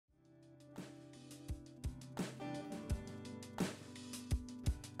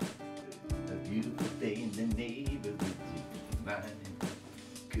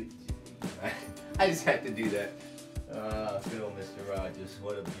Good to be right. I just had to do that. Good old Mr. Rogers.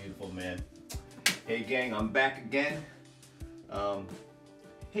 What a beautiful man. Hey gang, I'm back again.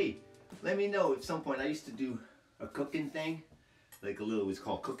 Hey, let me know at some point. I used to do a cooking thing, like a little, it was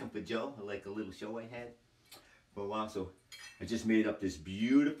called Cooking for Joe, like a little show I had for a while. So I just made up this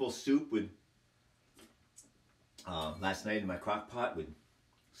beautiful soup with, last night in my crock pot with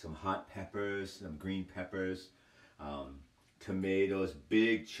some hot peppers, some green peppers, tomatoes,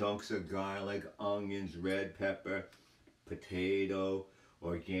 big chunks of garlic, onions, red pepper, potato,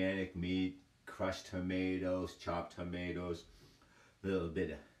 organic meat, crushed tomatoes, chopped tomatoes, a little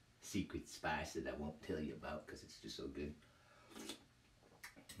bit of secret spice that I won't tell you about because it's just so good.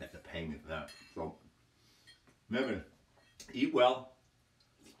 You have to pay me for that. So remember, eat well.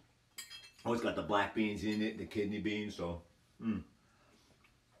 Always got the black beans in it, the kidney beans, so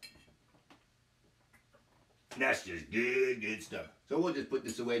that's just good stuff. So we'll just put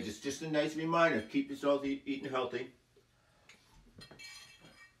this away, just a nice reminder. Keep yourself eating healthy.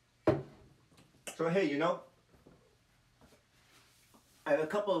 So hey, you know, I have a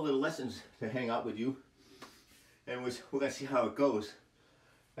couple of little lessons to hang out with you, and we're gonna see how it goes.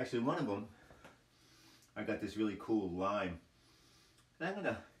 Actually, one of them, I got this really cool lime,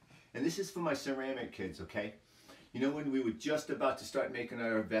 and this is for my ceramic kids, okay? You know, when we were just about to start making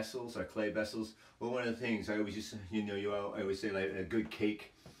our vessels, our clay vessels, well, one of the things I always just, I always say, like, a good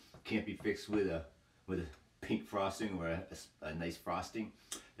cake can't be fixed with a pink frosting or a nice frosting,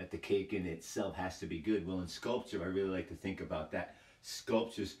 that the cake in itself has to be good. Well, in sculpture, I really like to think about that.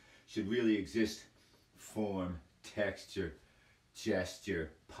 Sculptures should really exist: form, texture,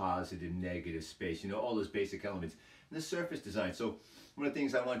 gesture, positive, negative, space, you know, all those basic elements. And the surface design. So one of the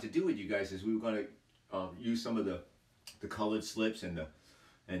things I wanted to do with you guys is we were going to use some of the colored slips and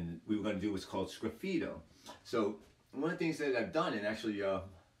we were going to do what's called sgraffito. So one of the things that I've done, and actually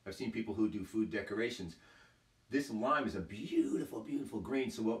I've seen people who do food decorations, this lime is a beautiful, beautiful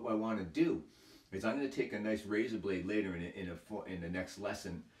green. So what I want to do is I'm going to take a nice razor blade later in the next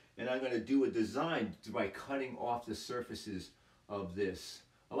lesson, and I'm going to do a design by cutting off the surfaces of this.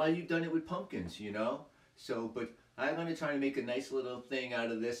 A lot of you've done it with pumpkins, you know. So, but I'm going to try to make a nice little thing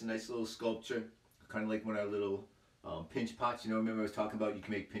out of this, a nice little sculpture, kind of like one of our little pinch pots. You know, remember I was talking about you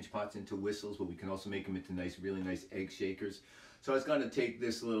can make pinch pots into whistles, but we can also make them into nice, really nice egg shakers. So I was going to take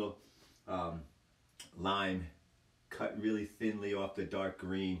this little lime, cut really thinly off the dark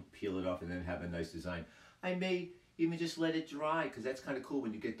green, peel it off, and then have a nice design. I may even just let it dry, because that's kind of cool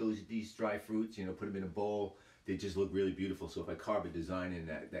when you get these dry fruits, you know, put them in a bowl. They just look really beautiful. So if I carve a design in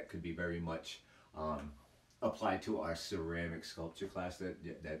that could be very much applied to our ceramic sculpture class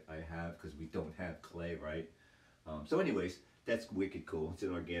that I have, because we don't have clay, right? So anyways, that's wicked cool. It's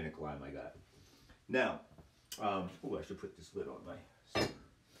an organic lime I got. Now, oh, I should put this lid on my...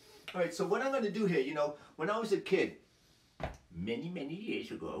 All right, so what I'm going to do here, you know, when I was a kid, many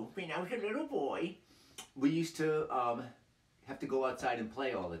years ago, when I was a little boy, we used to have to go outside and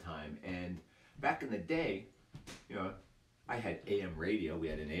play all the time. And back in the day, you know, I had AM radio. We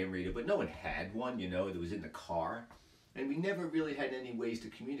had an AM radio, but no one had one, you know. It was in the car. And we never really had any ways to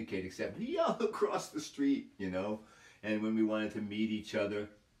communicate except yell across the street, you know. And when we wanted to meet each other,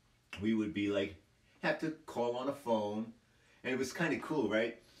 we would be like, have to call on a phone. And it was kind of cool,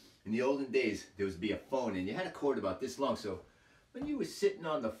 right? In the olden days, there would be a phone, and you had a cord about this long. So when you were sitting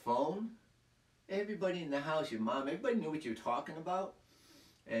on the phone, everybody in the house, your mom, everybody knew what you were talking about.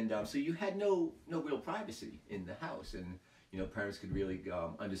 And so you had no real privacy in the house. And, you know, parents could really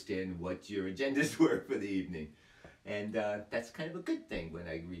understand what your agendas were for the evening. And that's kind of a good thing when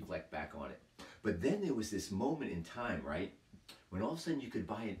I reflect back on it. But then there was this moment in time, right, when all of a sudden you could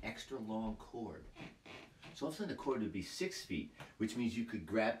buy an extra long cord. So all of a sudden the cord would be 6 feet, which means you could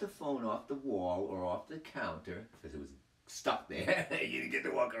grab the phone off the wall or off the counter, because it was stuck there. You didn't get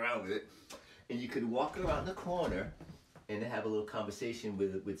to walk around with it. And you could walk around the corner and have a little conversation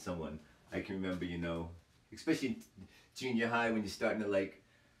with someone. I can remember, you know, especially in junior high when you're starting to like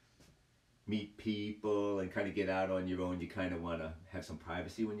meet people and kind of get out on your own. You kind of want to have some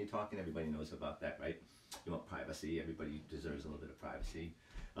privacy when you're talking. Everybody knows about that, right? You want privacy. Everybody deserves a little bit of privacy.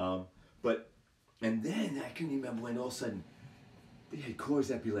 And then I can remember when all of a sudden they had cords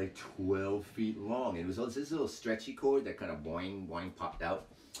that'd be like 12 feet long. And it was this little stretchy cord that kind of boing, boing popped out.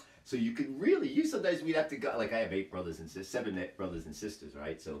 So you could really, sometimes we'd have to go, like I have 7 brothers and sisters,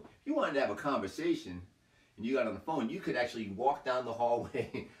 right? So if you wanted to have a conversation and you got on the phone, you could actually walk down the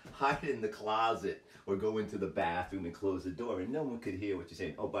hallway, hide in the closet, or go into the bathroom and close the door, and no one could hear what you're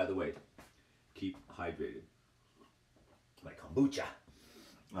saying. Oh, by the way, keep hydrated. Like kombucha.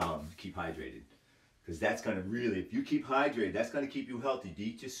 Keep hydrated. because that's going to really, if you keep hydrated, that's going to keep you healthy.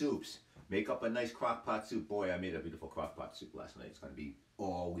 Eat your soups. Make up a nice crock pot soup. Boy, I made a beautiful crock pot soup last night. It's going to be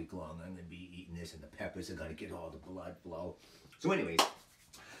all week long. I'm going to be eating this, and the peppers are going to get all the blood flow. So anyways,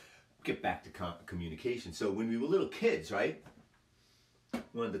 get back to communication. So when we were little kids, right,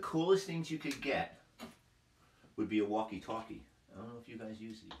 one of the coolest things you could get would be a walkie-talkie. I don't know if you guys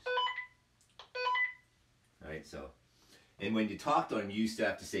use these. All right, so, and when you talked on them, you used to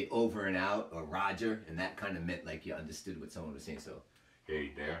have to say over and out or Roger, and that kind of meant like you understood what someone was saying. So,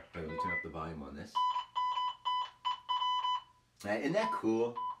 hey there, let me turn up the volume on this. Isn't that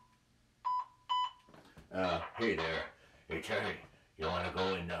cool? Hey there, hey Terry, you want to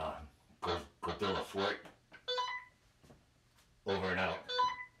go and go build a fort? Over and out.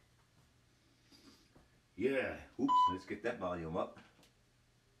 Yeah. Oops. Let's get that volume up.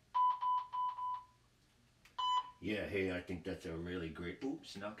 Yeah. Hey, I think that's a really great.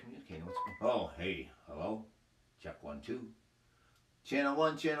 Oops. Not communicating. What's going? Oh, hey. Hello. Check 1 2. Channel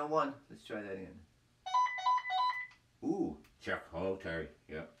 1. Channel 1. Let's try that again. Ooh. Check. Hello, Terry.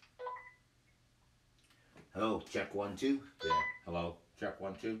 Yep. Hello. Check 1 2. Yeah. Hello. Check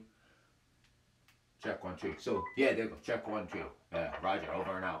 1 2. Check 1 2. So yeah, there you go. Check 1 2. Yeah, Roger,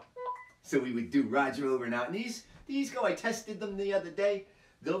 over and out. So we would do Roger over and out. And these go. I tested them the other day.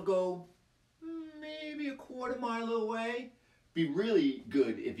 They'll go maybe a quarter mile away. Be really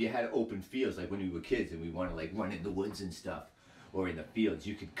good if you had open fields, like when we were kids and we want to like run in the woods and stuff, or in the fields.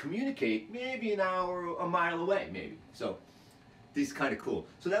 You could communicate maybe an hour, a mile away, maybe. So this is kind of cool.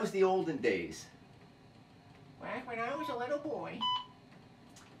 So that was the olden days. Back when I was a little boy.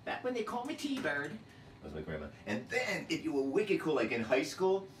 Back when they called me T-Bird. That was my grandma. And then, if you were wicked cool, like in high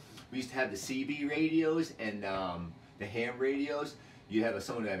school, we used to have the CB radios and the ham radios. You have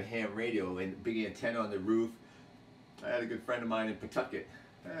someone who had a ham radio and big antenna on the roof. I had a good friend of mine in Pawtucket.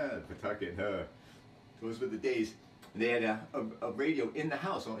 Pawtucket, those were the days. They had a radio in the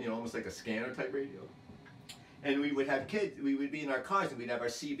house, you know, almost like a scanner type radio. And we would have kids, we would be in our cars and we'd have our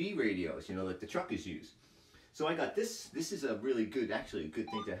CB radios, you know, like the truckers use. So I got this. This is a really good, actually a good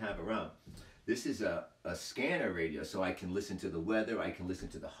thing to have around. This is a scanner radio, so I can listen to the weather, I can listen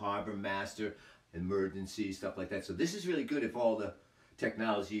to the harbor master, emergency, stuff like that. So this is really good if all the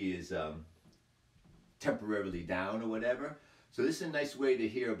technology is temporarily down or whatever. So this is a nice way to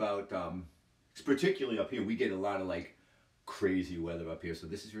hear about, particularly up here, we get a lot of like crazy weather up here. So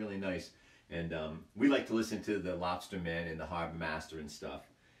this is really nice. And we like to listen to the lobsterman and the harbor master and stuff.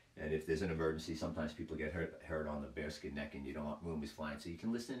 And if there's an emergency, sometimes people get hurt on the bearskin neck and you don't want rumors flying. So you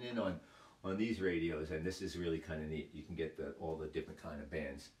can listen in on these radios, and this is really kind of neat. You can get all the different kind of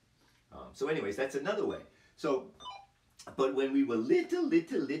bands. So anyways, that's another way. So, but when we were little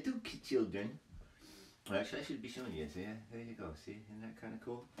children, actually I should be showing you. See, there you go. See, isn't that kind of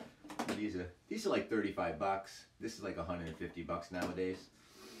cool? These are like $35. This is like $150 nowadays.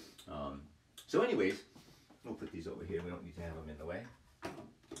 So anyways, we'll put these over here. We don't need to have them in the way.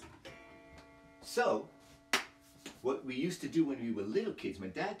 So, what we used to do when we were little kids, my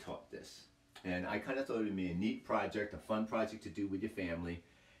dad taught this, and I kind of thought it would be a neat project, a fun project to do with your family,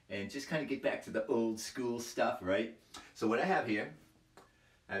 and just kind of get back to the old school stuff, right? So what I have here,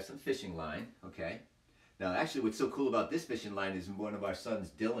 I have some fishing line, okay? Now actually what's so cool about this fishing line is one of our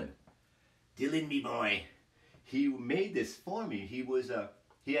sons, Dylan. Dylan, me boy. He made this for me. He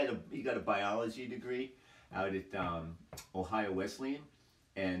got a biology degree out at Ohio Wesleyan.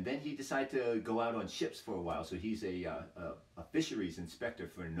 And then he decided to go out on ships for a while. So he's a fisheries inspector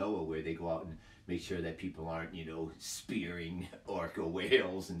for NOAA, where they go out and make sure that people aren't, you know, spearing orca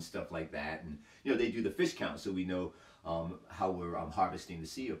whales and stuff like that. And, you know, they do the fish count so we know how we're harvesting the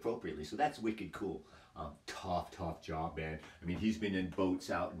sea appropriately. So that's wicked cool. Tough job, man. I mean, he's been in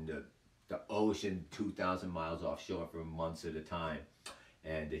boats out in the ocean 2,000 miles offshore for months at a time.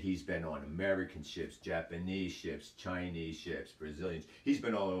 And he's been on American ships, Japanese ships, Chinese ships, Brazilians. He's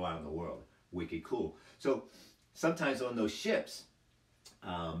been all around the world. Wicked cool. So sometimes on those ships,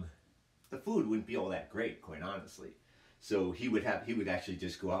 the food wouldn't be all that great, quite honestly. So he would actually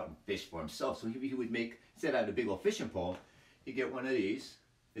just go out and fish for himself. So he would make, instead of having a big old fishing pole, he'd get one of these.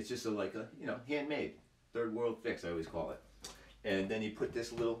 It's just like a, you know, handmade, third world fix, I always call it. And then he put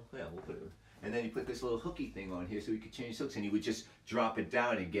this little, yeah, we'll put it. And then he put this little hooky thing on here so he could change hooks, and he would just drop it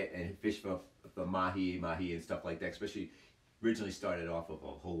down and fish for mahi and stuff like that. Especially, originally started off of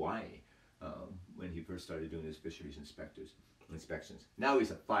Hawaii when he first started doing his fisheries inspections. Now he's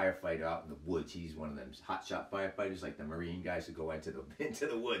a firefighter out in the woods. He's one of them hotshot firefighters, like the Marine guys who go into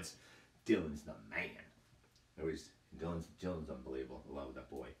the woods. Dylan's the man. Dylan's unbelievable. I love that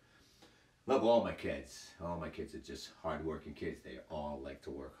boy. Love all my kids. All my kids are just hard-working kids. They all like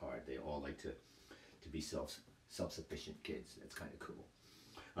to work hard. They all like to to be self-sufficient kids. That's kind of cool.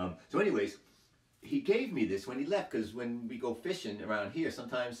 So anyways, he gave me this when he left, because when we go fishing around here,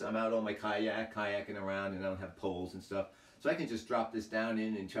 sometimes I'm out on my kayaking around, and I don't have poles and stuff. So I can just drop this down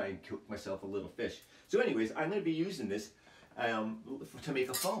in and try and cook myself a little fish. So anyways, I'm going to be using this to make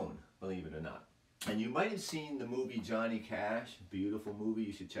a phone, believe it or not. And you might have seen the movie Johnny Cash, beautiful movie.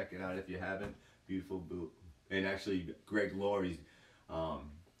 You should check it out if you haven't. Beautiful, and actually Greg Laurie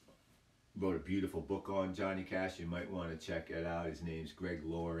wrote a beautiful book on Johnny Cash. You might want to check it out. His name's Greg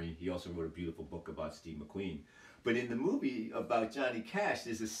Laurie. He also wrote a beautiful book about Steve McQueen. But in the movie about Johnny Cash,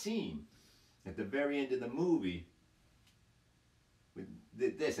 there's a scene at the very end of the movie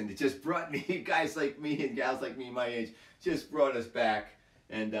with this, and it just brought me, guys like me and gals like me my age, just brought us back.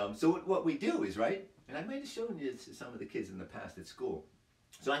 And so what we do is, right, and I might have shown you to some of the kids in the past at school.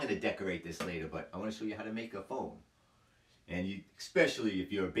 So I'm going to decorate this later, but I want to show you how to make a phone. And you, especially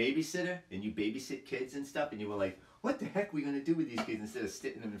if you're a babysitter and you babysit kids and stuff, and you were like, what the heck are we going to do with these kids instead of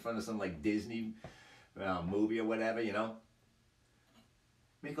sitting them in front of some like Disney movie or whatever, you know?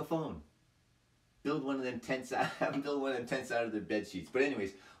 Make a phone. Build one of them tents out, have them build one of them tents out of their bed sheets. But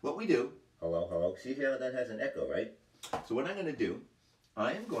anyways, what we do, hello, see how that has an echo, right? So what I'm going to do,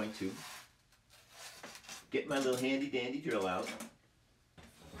 I am going to get my little handy dandy drill out,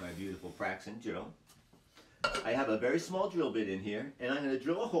 my beautiful Praxon drill. I have a very small drill bit in here, and I'm going to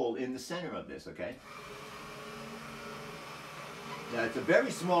drill a hole in the center of this, okay? Now it's a very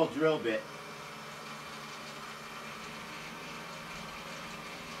small drill bit.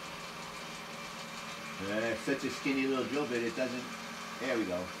 It's such a skinny little drill bit, it doesn't, there we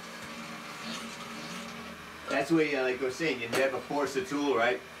go. That's the way, like I was saying, you never force a tool,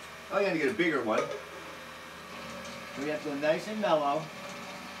 right? Oh, you gotta get a bigger one. We have to go nice and mellow.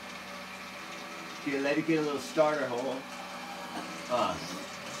 Let it get a little starter hole.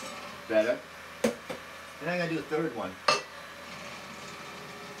 Better. And I'm gonna do a third one.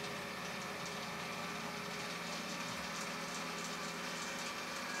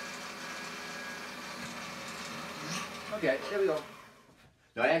 Okay, there we go.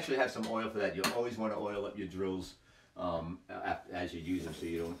 Now I actually have some oil for that. You always want to oil up your drills as you use them so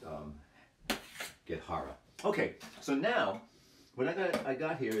you don't get horror. Okay, so now what I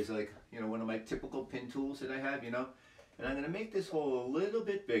got here is like, you know, one of my typical pin tools that I have, you know, and I'm going to make this hole a little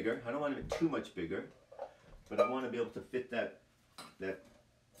bit bigger. I don't want it too much bigger, but I want to be able to fit that. There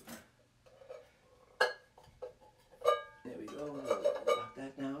we go. Lock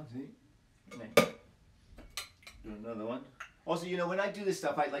that down. See? Okay. Do another one. Also, you know, when I do this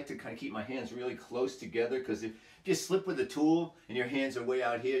stuff, I like to kind of keep my hands really close together, because if you slip with a tool and your hands are way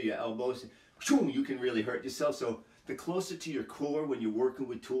out here, your elbows, you can really hurt yourself. So the closer to your core when you're working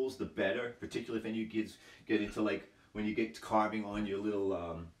with tools, the better, particularly if any of you kids get into, like, when you get carving on your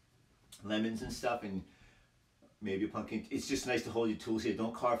little lemons and stuff, and maybe a pumpkin. It's just nice to hold your tools here.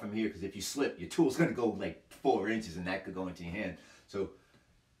 Don't carve from here, because if you slip, your tool's going to go like 4 inches, and that could go into your hand. So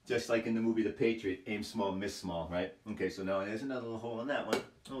just like in the movie The Patriot, aim small, miss small, right? Okay, so now there's another little hole in that one.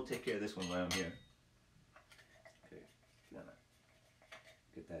 We'll take care of this one while I'm here. Okay,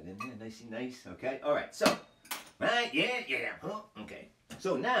 get that in there, nicey nice. Okay, all right, so, right, yeah. Oh, okay,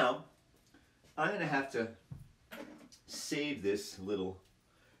 so now I'm going to have to save this little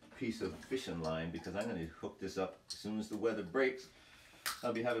piece of fishing line, because I'm going to hook this up as soon as the weather breaks.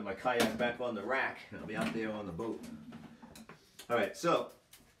 I'll be having my kayak back on the rack, and I'll be out there on the boat. All right, so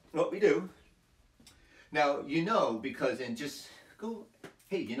what we do now, you know, because, and just go,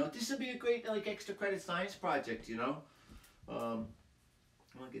 hey, you know, this would be a great like extra credit science project, you know. I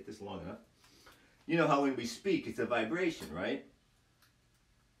want to get this long enough. You know how when we speak, it's a vibration, right?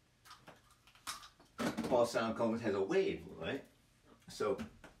 All sound comes has a wave, right? So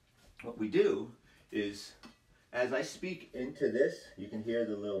what we do is, as I speak into this, you can hear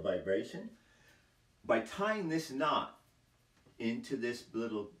the little vibration. By tying this knot into this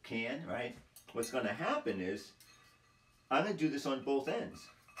little can, right, what's going to happen is I'm going to do this on both ends.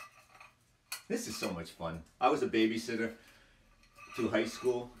 This is so much fun. I was a babysitter through high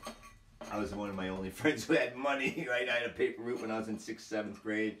school. I was one of my only friends who had money, right? I had a paper route when I was in 6th, 7th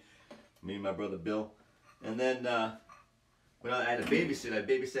grade. Me and my brother Bill. And then when I had a babysit, I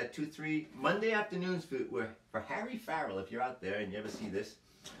babysat 2-3 Monday afternoons for Harry Farrell. If you're out there and you ever see this,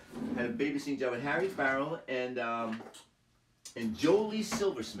 I had a babysitting job with Harry Farrell and Jolie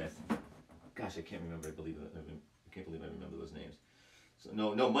Silversmith. Gosh, I can't remember. I can't believe I remember those names. So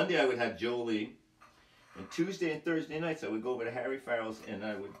no. Monday I would have Jolie, and Tuesday and Thursday nights I would go over to Harry Farrell's and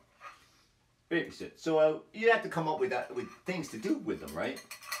I would babysit. So you have to come up with things to do with them, right?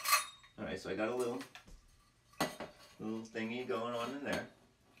 All right. So I got a little thingy going on in there.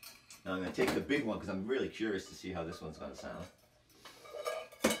 Now I'm going to take the big one because I'm really curious to see how this one's going to sound.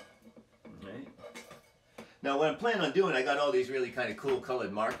 Alright. Now what I'm planning on doing, I got all these really kind of cool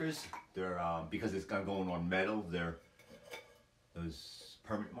colored markers. They're, because it's going on metal, they're those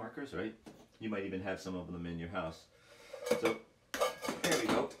permanent markers, right? You might even have some of them in your house. So, there we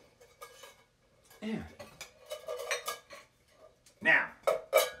go. There. Now.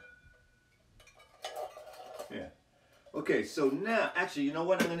 Yeah. Okay, so now, actually, you know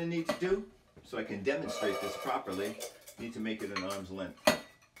what I'm going to need to do? So I can demonstrate this properly. I need to make it an arm's length.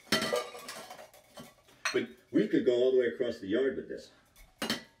 But we could go all the way across the yard with this.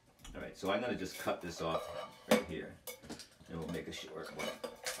 Alright, so I'm going to just cut this off right here. And we'll make a short one.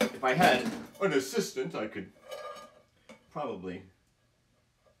 If I had an assistant, I could probably,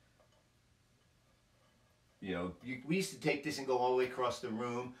 you know, we used to take this and go all the way across the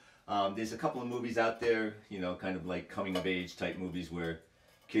room. There's a couple of movies out there, you know, kind of like coming of age type movies where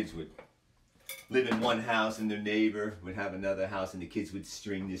kids would live in one house and their neighbor would have another house and the kids would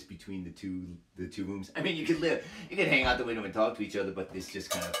string this between the two rooms. I mean, you could hang out the window and talk to each other, but it's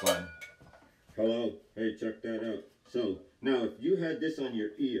just kind of fun. Hello, hey, check that out. So, now if you had this on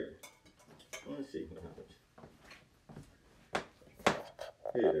your ear, let's see what happens.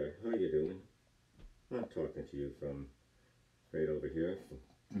 Hey there, how you doing? I'm talking to you from right over here,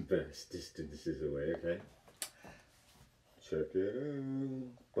 vast distances away, okay? Check it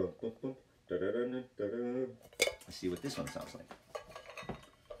out. Bum, bum, bum. Da, da, da, da, da. Let's see what this one sounds like.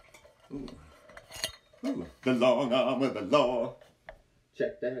 Ooh. Ooh. The long arm of the law.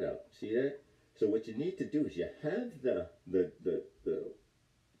 Check that out. See that? So what you need to do is you have the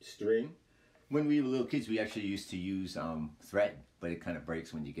string. When we were little kids, we actually used to use thread, but it kind of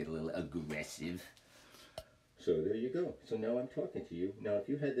breaks when you get a little aggressive. So there you go. So now I'm talking to you. Now if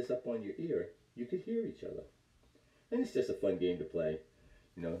you had this up on your ear, you could hear each other. And it's just a fun game to play,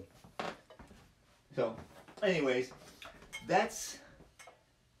 you know. So, anyways, that's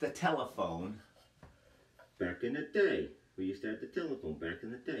the telephone back in the day. We used to have the telephone back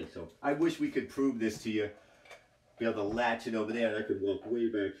in the day. So I wish we could prove this to you. Be able to latch it over there, and I could walk way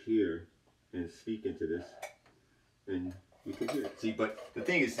back here and speak into this, and you could hear it. See, but the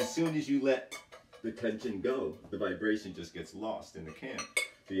thing is, as soon as you let the tension go, the vibration just gets lost in the can.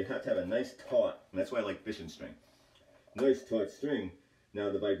 So you have to have a nice taut, and that's why I like fishing string. Nice taut string. Now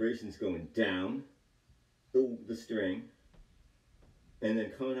the vibration's going down the string, and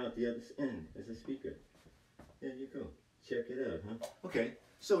then coming out the other end as a speaker. There you go. Check it out, huh? Okay,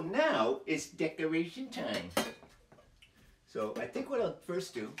 so now it's decoration time. So I think what I'll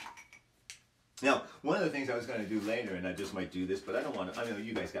first do, now one of the things I was going to do later, and I just might do this, but I don't want to, I know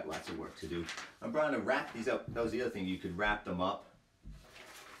you guys got lots of work to do. I'm trying to wrap these up. That was the other thing, you could wrap them up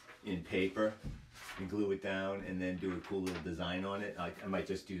in paper and glue it down and then do a cool little design on it. I might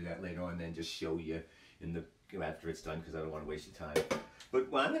just do that later on and then just show you in the after it's done, because I don't want to waste your time. But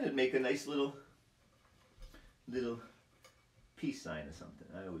well, I'm going to make a nice little peace sign or something.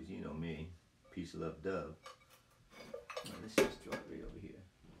 I always, you know me, peace, love, dove. Well, let's just draw it right over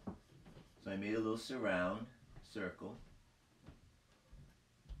here. So I made a little surround circle.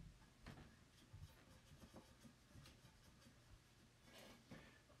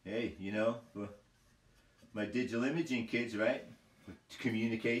 Hey, you know, my digital imaging kids, right?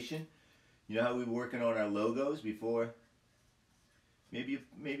 Communication. You know how we were working on our logos before? Maybe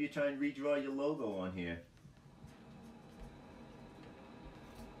you try and redraw your logo on here.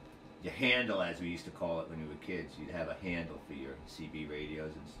 Your handle, as we used to call it when we were kids. You'd have a handle for your CB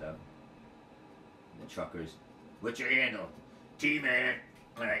radios and stuff. And the truckers, what's your handle? T-Man.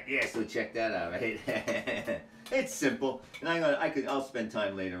 All right, yeah, so check that out, right? It's simple, and I'll spend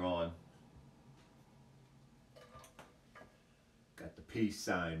time later on. Got the peace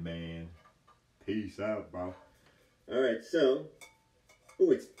sign, man. Peace out, bro. All right, so,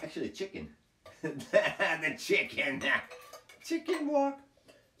 oh, it's actually a chicken. The chicken. Chicken walk.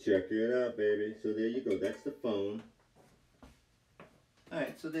 Check it out, baby. So there you go. That's the phone. All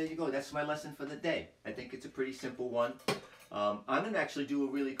right, so there you go. That's my lesson for the day. I think it's a pretty simple one. I'm going to actually do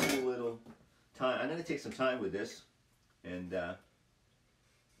a really cool little time. I'm going to take some time with this. And,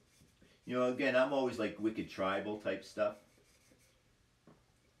 you know, again, I'm always like wicked tribal type stuff.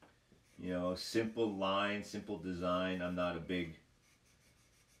 You know, simple line, simple design. I'm not a big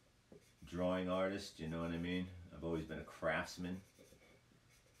drawing artist, you know what I mean? I've always been a craftsman.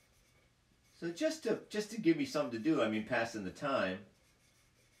 So just to give me something to do, I mean, passing the time.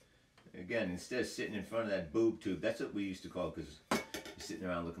 Again, instead of sitting in front of that boob tube, that's what we used to call it, because you're sitting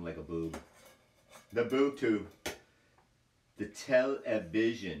around looking like a boob. The boob tube. The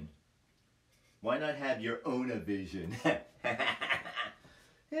television. Why not have your own vision?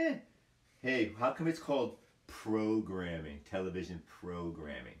 Yeah, Hey, how come it's called programming, television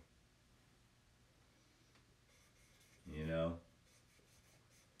programming? You know?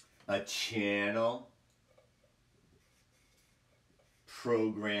 A channel,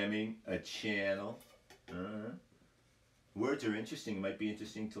 programming, a channel. Words are interesting. It might be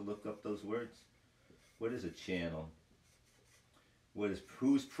interesting to look up those words. What is a channel?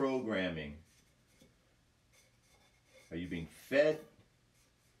 Who's programming? Are you being fed?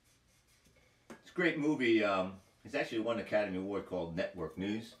 It's a great movie. It's actually won an Academy Award called Network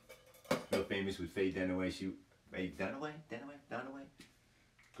News. Real famous with Faye Dunaway. Dunaway.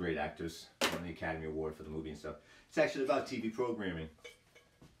 Great actors. Won the Academy Award for the movie and stuff. It's actually about TV programming.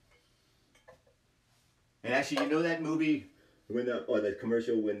 And actually, you know that movie, or that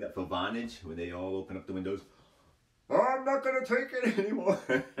commercial for Vonage, when they all open up the windows? I'm not going to take it anymore.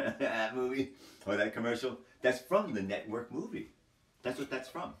 That movie, or that commercial, that's from the Network movie. That's what that's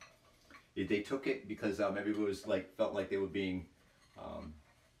from. They took it because everybody was felt like they were being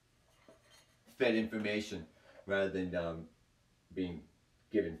fed information rather than being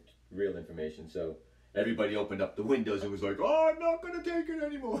given real information. So everybody opened up the windows and was like, oh, I'm not going to take it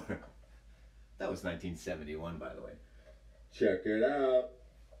anymore. That was 1971, by the way. Check it out.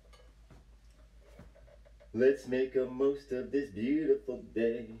 Let's make a most of this beautiful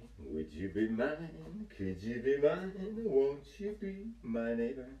day. Would you be mine? Could you be mine? Won't you be my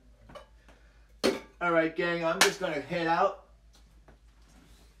neighbor? Alright, gang, I'm just going to head out.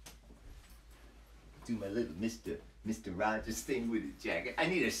 Do my little Mr. Rogers thing with the jacket. I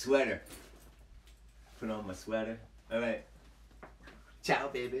need a sweater. Put on my sweater. Alright. Ciao,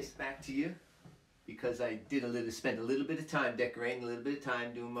 babies. Back to you. Because I spent a little bit of time decorating, a little bit of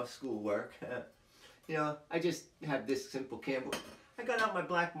time doing my schoolwork. You know, I just have this simple camera. I got out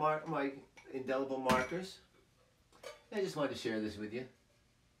my indelible markers. I just wanted to share this with you.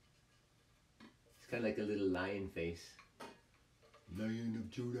 It's kind of like a little lion face. Lion of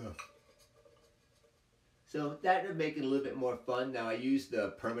Judah. So that would make it a little bit more fun. Now I use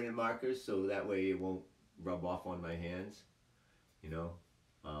the permanent markers so that way it won't rub off on my hands. You know,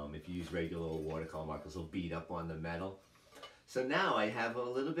 if you use regular old watercolor markers, they'll beat up on the metal. So now I have a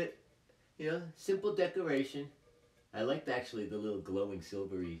little bit, you know, simple decoration. I liked actually the little glowing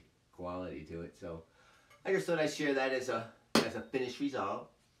silvery quality to it. So I just thought I'd share that as a finished result.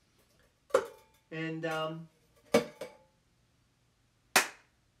 And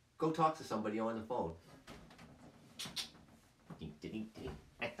go talk to somebody on the phone.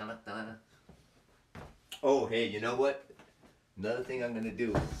 Oh, hey, you know what? Another thing I'm going to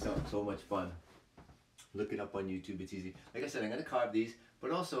do, so much fun. Look it up on YouTube, it's easy. Like I said, I'm going to carve these,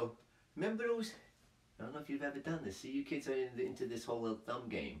 but also, remember those, I don't know if you've ever done this. See, you kids are into this whole little thumb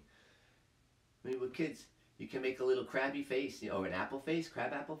game. When you were kids, you can make a little crabby face, or an apple face,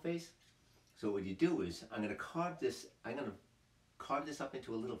 crab apple face. So what you do is, I'm going to carve this up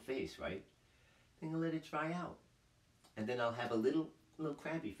into a little face, right? Then I'll let it dry out. And then I'll have a little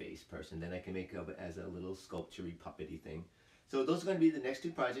crabby face person. Then I can make it as a little sculpture-y, puppety thing. So those are going to be the next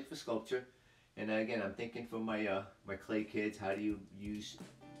two projects for sculpture. And again, I'm thinking for my my clay kids, how do you use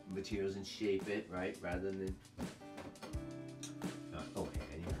materials and shape it, right? Rather than... oh,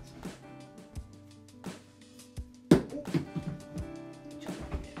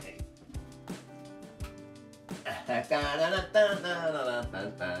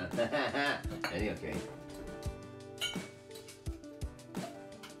 hey, okay.